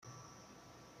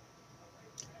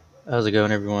How's it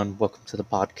going, everyone? Welcome to the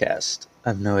podcast. I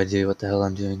have no idea what the hell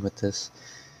I'm doing with this.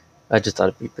 I just thought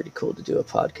it'd be pretty cool to do a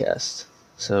podcast.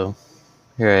 So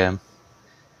here I am.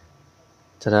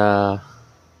 Ta da!